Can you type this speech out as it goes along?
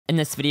In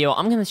this video,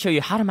 I'm going to show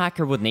you how to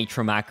macro with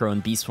Natro macro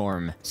in beast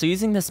form. So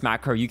using this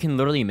macro, you can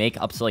literally make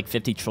up to like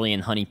 50 trillion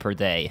honey per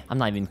day. I'm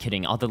not even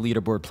kidding, all the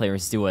leaderboard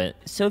players do it.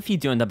 So if you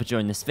do end up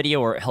enjoying this video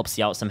or it helps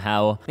you out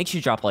somehow, make sure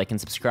you drop a like and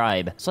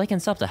subscribe so I can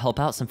sub to help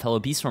out some fellow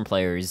beast form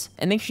players.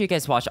 And make sure you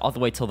guys watch all the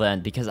way till the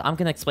end because I'm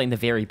going to explain the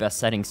very best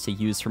settings to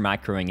use for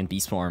macroing in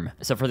beast form.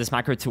 So for this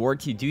macro to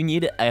work, you do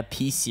need a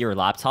PC or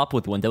laptop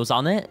with Windows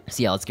on it.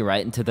 So yeah, let's get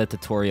right into the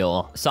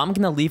tutorial. So I'm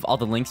going to leave all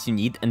the links you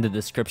need in the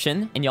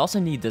description, and you also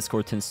need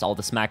Discord to install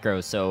this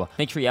macro, so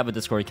make sure you have a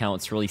Discord account.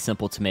 It's really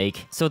simple to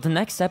make. So the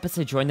next step is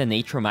to join the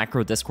Natro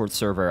macro Discord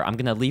server. I'm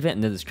gonna leave it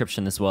in the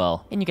description as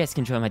well, and you guys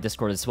can join my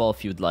Discord as well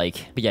if you'd like.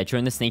 But yeah,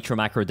 join this Natro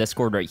macro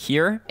Discord right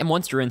here, and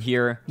once you're in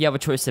here, you have a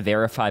choice to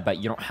verify, but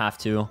you don't have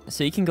to.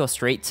 So you can go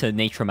straight to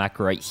Natro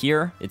macro right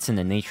here. It's in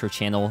the Natro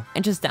channel,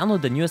 and just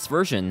download the newest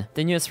version.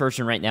 The newest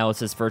version right now is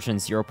this version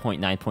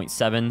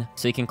 0.9.7,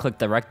 so you can click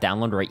direct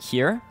download right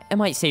here. It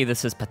might say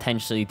this is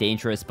potentially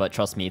dangerous, but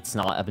trust me, it's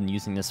not. I've been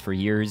using this for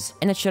years,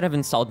 and it should have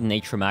installed the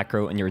Natro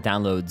macro in your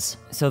downloads.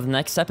 So the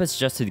next step is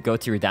just to go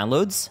to your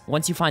downloads.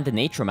 Once you find the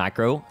Natro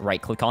macro, right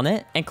click on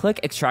it and click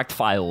extract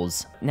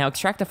files. Now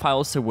extract the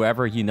files to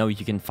wherever you know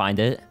you can find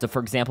it. So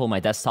for example, my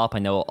desktop, I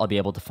know I'll be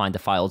able to find the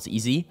files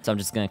easy. So I'm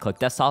just gonna click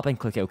desktop and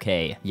click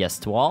OK. Yes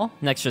to all.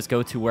 Next, just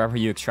go to wherever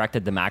you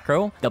extracted the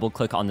macro, double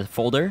click on the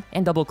folder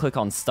and double click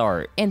on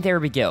start. And there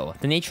we go.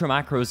 The Natro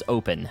macro is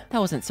open. That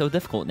wasn't so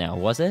difficult now,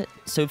 was it?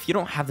 So if you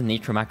don't have the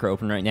Natro macro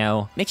open right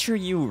now, make sure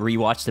you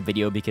rewatch the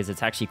video because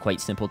it's actually quite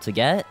simple to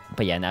get.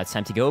 But yeah, now it's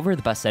time to go over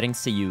the best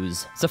settings to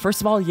use. So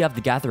first of all, you have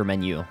the gather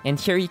menu, and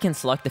here you can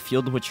select the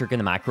field which you're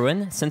gonna macro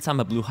in. Since I'm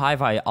a blue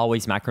hive, I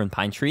always macro in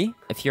pine tree.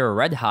 If you're a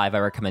red hive, I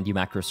recommend you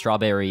macro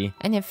strawberry.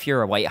 And if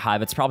you're a white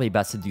hive, it's probably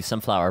best to do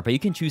sunflower, but you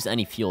can choose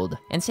any field.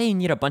 And say you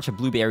need a bunch of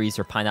blueberries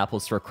or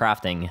pineapples for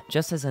crafting.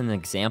 Just as an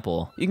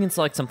example, you can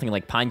select something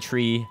like pine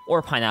tree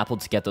or pineapple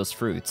to get those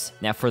fruits.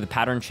 Now for the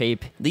pattern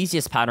shape, the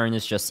easiest pattern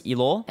is just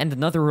elol. And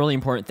another really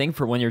important thing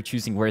for when you're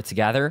choosing where to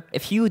gather,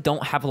 if you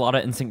don't have a lot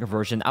of instant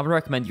conversion, I would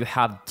recommend you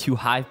have to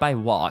hive by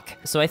walk.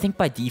 So I think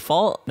by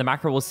default, the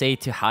macro will say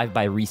to hive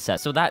by reset.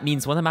 So that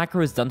means when the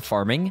macro is done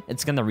farming,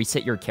 it's gonna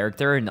reset your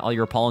character and all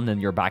your pollen in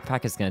your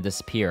backpack is gonna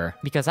disappear.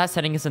 Because that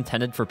setting is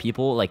intended for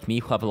people like me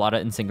who have a lot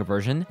of instant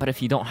conversion. But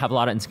if you don't have a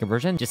lot of instant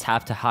conversion, just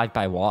have to hive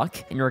by walk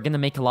and you're gonna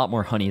make a lot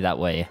more honey that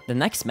way. The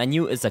next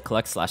menu is the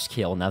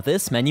collect/kill. Now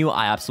this menu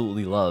I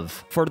absolutely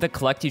love. For the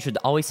collect, you should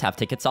always have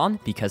tickets on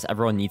because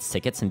everyone needs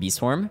tickets in beast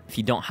form. If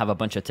you don't have a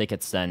bunch of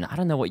tickets, then I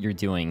don't know what you're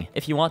doing.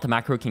 If you want, the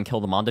macro can kill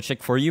the Mondo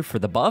chick for you for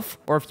the buff,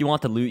 or if you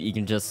want the loot, you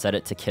can just set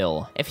it to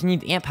kill. If you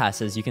need ant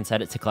passes, you can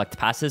set it to collect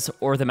passes,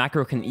 or the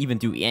macro can even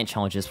do ant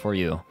challenges for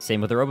you.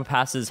 Same with the robo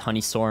passes,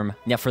 honey storm.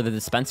 Now for the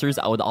dispensers,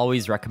 I would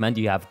always recommend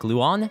you have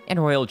glue on,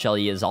 and royal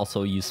jelly is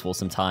also useful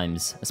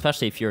sometimes,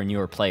 especially if you're a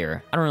newer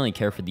player. I don't really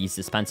care for these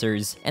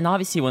dispensers, and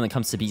obviously when it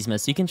comes to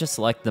Beesmas, you can just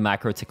select the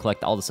macro to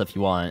collect all the stuff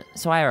you want.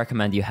 So I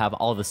recommend you have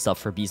all the stuff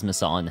for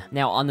Beesmas on.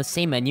 Now on the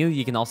same menu,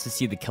 you can also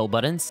see the kill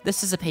buttons.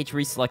 This is a page where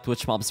you select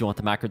which mobs you want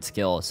the macro to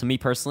kill. So me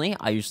personally,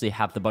 I usually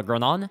have the bug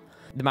run on.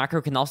 The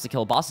macro can also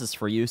kill bosses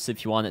for you, so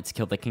if you want it to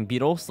kill the king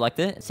beetle, select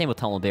it. Same with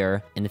tunnel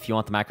bear. And if you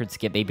want the macro to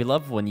get baby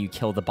love when you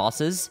kill the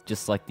bosses,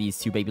 just select these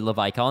two baby love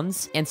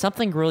icons. And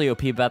something really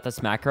OP about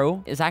this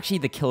macro is actually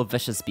the kill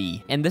vicious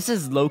bee. And this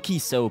is low-key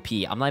so OP.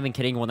 I'm not even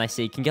kidding when I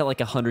say you can get like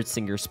 100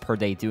 singers per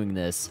day doing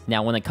this.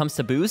 Now when it comes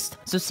to boost,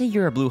 so say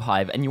you're a blue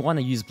hive and you want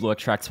to use blue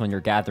extracts when you're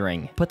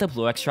gathering. Put the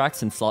blue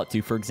extracts in slot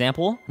 2 for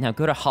example. Now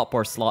go to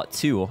hotbar slot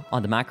 2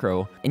 on the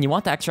macro, and you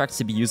want the extracts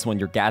to be used when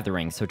you're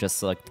gathering, so just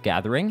select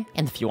gathering.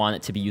 And if you want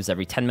it to be used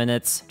every 10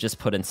 minutes, just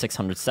put in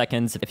 600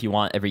 seconds. If you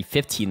want every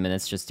 15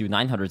 minutes, just do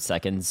 900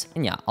 seconds.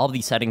 And yeah, all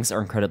these settings are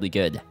incredibly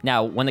good.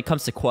 Now, when it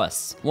comes to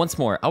quests, once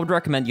more, I would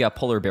recommend you have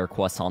polar bear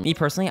quests on. Me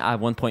personally, I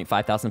have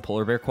 1,500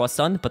 polar bear quests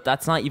done, but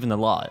that's not even a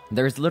lot.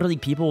 There's literally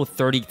people with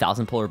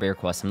 30,000 polar bear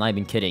quests. I'm not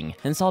even kidding.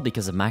 And it's all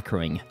because of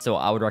macroing. So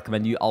I would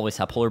recommend you always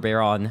have polar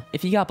bear on.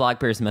 If you got black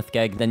bear's myth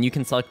egg, then you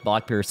can select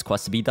black bear's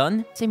quest to be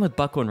done. Same with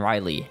Bucko and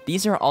Riley.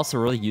 These are also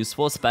really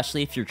useful,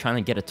 especially if you're trying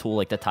to get a tool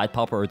like the Tide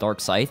Popper or Dark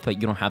Scythe, but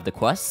you don't have the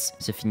quests.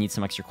 So if you need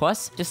some extra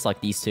quests, just select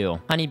these two.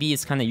 Honeybee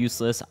is kind of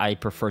useless. I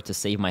prefer to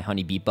save my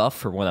honeybee buff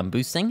for when I'm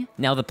boosting.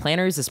 Now the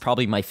planners is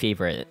probably my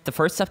favorite. The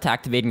first step to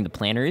activating the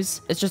planners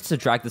is just to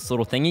drag this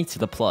little thingy to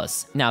the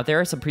plus. Now there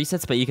are some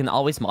presets, but you can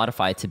always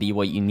modify it to be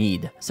what you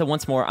need. So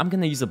once more, I'm going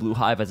to use a blue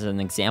hive as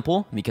an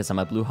example because I'm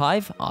a blue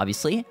hive,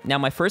 obviously. Now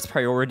my first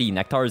priority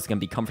nectar is going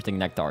to be comforting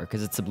nectar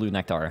because it's a blue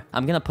nectar.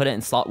 I'm going to put it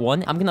in slot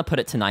 1. I'm going to put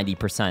it to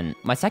 90%.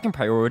 My second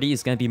priority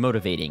is going to be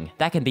motivating.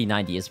 That can be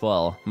 90 as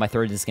well. My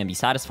third is going to be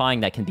satisfying.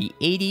 satisfying, that can be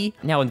 80.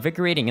 Now,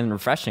 invigorating and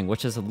refreshing,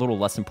 which is a little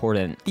less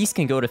important, these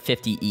can go to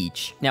 50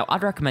 each. Now,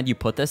 I'd recommend you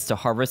put this to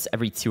harvest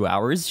every 2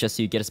 hours, just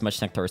so you get as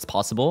much nectar as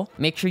possible.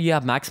 Make sure you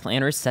have max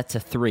planters set to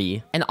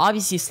 3, and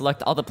obviously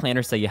select all the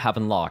planters that you have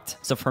unlocked.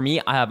 So for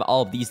me, I have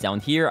all of these down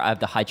here. I have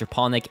the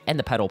hydroponic and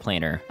the petal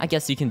planter. I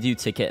guess you can do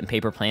ticket and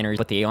paper planters,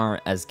 but they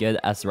aren't as good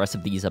as the rest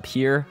of these up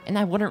here, and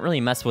I wouldn't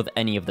really mess with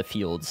any of the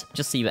fields.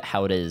 Just leave it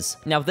how it is.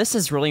 Now, this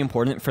is really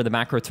important for the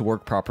macro to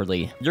work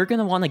properly. You're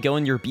gonna want to go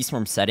in your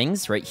Beastform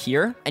settings right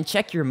here and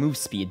check your move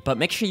speed, but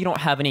make sure you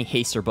don't have any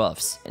haste or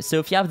buffs. So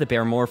if you have the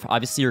bear morph,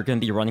 obviously you're gonna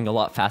be running a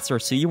lot faster,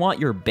 so you want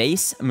your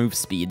base move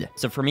speed.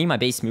 So for me, my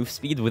base move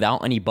speed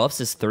without any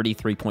buffs is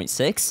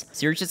 33.6.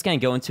 So you're just gonna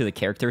go into the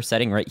character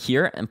setting right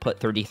here and put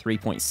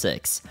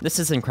 33.6. This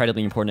is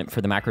incredibly important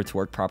for the macro to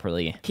work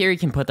properly. Here you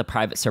can put the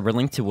private server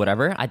link to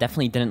whatever. I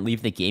definitely didn't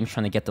leave the game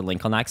trying to get the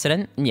link on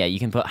accident. And yeah, you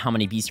can put how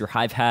many bees your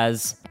hive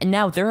has. And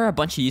now there are a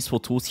bunch of useful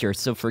tools here.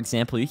 So for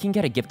example, you can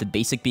get a gifted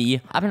basic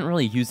bee. I haven't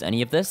really used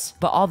any of this,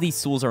 but all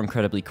these tools are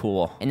incredibly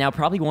cool. And now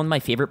probably one of my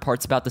favorite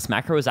parts about this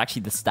macro is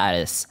actually the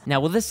status. Now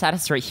with this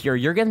status right here,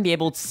 you're gonna be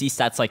able to see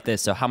stats like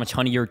this. So how much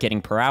honey you're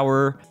getting per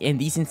hour, and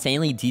these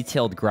insanely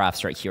detailed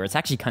graphs right here. It's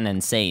actually kind of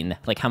insane.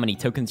 Like how many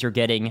tokens you're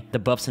getting, the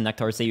buffs and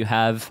nectars that you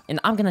have. And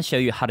I'm gonna show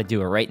you how to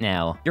do it right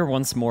now. You're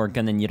once more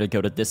gonna need to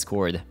go to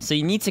Discord. So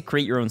you need to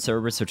create your own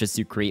server, so just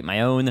to create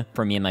my own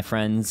for me and my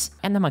friends.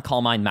 And then I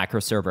call mine macro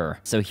server.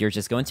 So here,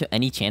 just go into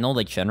any channel,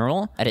 like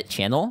general, edit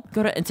channel,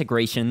 go to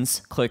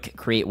integrations, click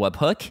create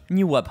webhook,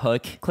 new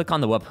webhook, click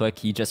on the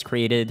webhook you just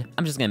created.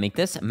 I'm just gonna make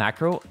this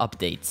macro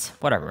updates,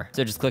 whatever.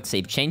 So just click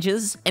save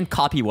changes and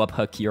copy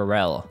webhook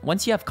URL.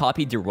 Once you have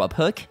copied your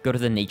webhook, go to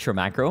the Natro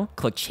macro,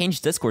 click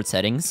change Discord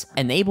settings,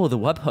 enable the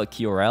webhook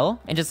URL,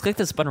 and just click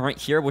this button right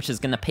here, which is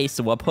gonna paste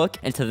the webhook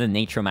into the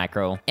Natro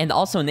macro. And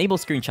also enable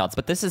screenshots,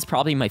 but this is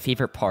probably my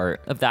favorite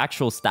part of the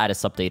actual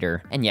status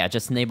updater. And yeah,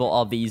 just enable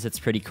all these, it's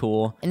pretty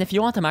cool. And if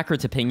you want the macro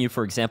to ping you,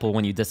 for example,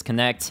 when you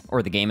disconnect,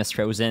 or the game is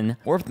frozen,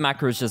 or if the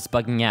macro is just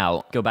bugging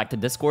out, go back to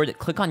Discord,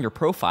 click on your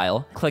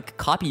profile, click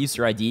copy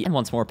user ID, and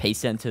once more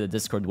paste it into the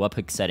Discord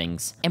webhook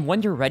settings. And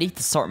when you're ready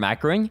to start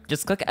macroing,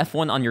 just click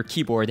F1 on your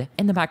keyboard,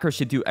 and the macro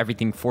should do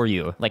everything for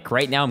you. Like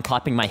right now, I'm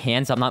clapping my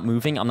hands, I'm not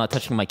moving, I'm not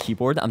touching my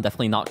keyboard, I'm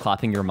definitely not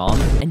clapping your mom.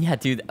 And yeah,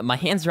 dude, my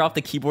hands are off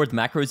the keyboard, the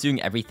macro is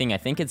doing everything. I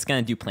think it's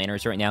gonna do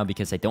planners right now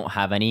because I don't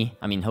have any.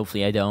 I mean,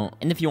 hopefully I don't.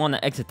 And if you want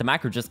to exit the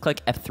macro, just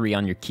click F3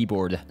 on your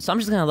keyboard. So I'm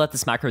just gonna let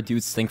this macro do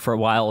its thing for a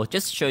while,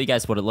 just to show you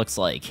guys what it looks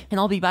like. And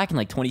I'll be back in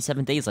like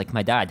 27 days like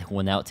my dad who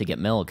went out to get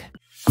milk.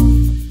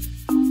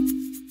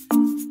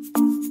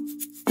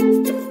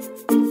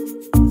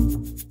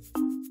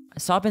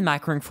 So I've been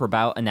macroing for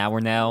about an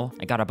hour now.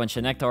 I got a bunch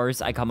of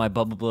nectars, I got my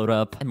bubble blowed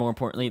up, and more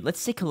importantly,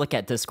 let's take a look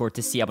at Discord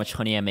to see how much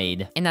honey I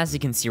made. And as you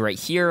can see right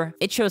here,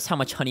 it shows how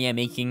much honey I'm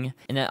making,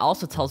 and it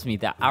also tells me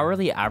that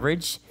hourly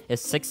average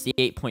is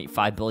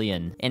 68.5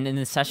 billion. And in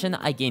this session,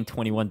 I gained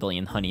 21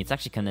 billion honey. It's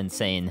actually kind of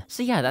insane.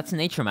 So yeah, that's a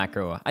Natro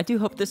macro. I do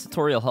hope this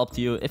tutorial helped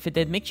you. If it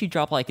did, make sure you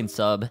drop a like and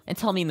sub, and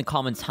tell me in the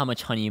comments how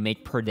much honey you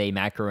make per day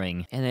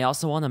macroing. And I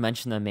also want to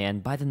mention a man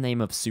by the name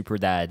of Super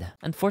Dad.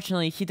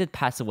 Unfortunately, he did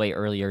pass away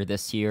earlier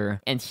this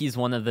year, and he's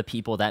one of the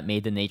people that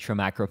made the Natro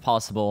macro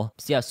possible.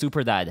 So yeah,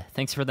 Super Dad,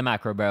 thanks for the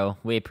macro, bro.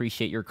 We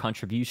appreciate your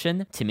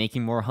contribution to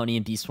making more honey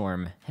in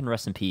Beastform, and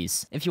rest in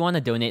peace. If you want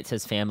to donate to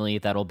his family,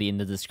 that'll be in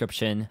the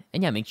description.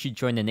 And yeah, make sure you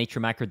join the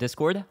Natro macro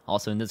Discord,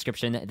 also in the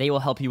description. They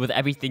will help you with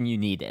everything you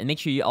need. And make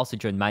sure you also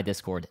join my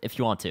Discord if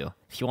you want to.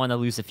 If you want to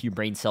lose a few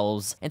brain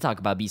cells and talk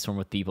about Beastform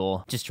with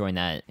people, just join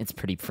that. It's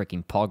pretty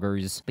freaking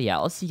poggers. But yeah,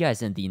 I'll see you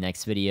guys in the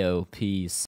next video. Peace.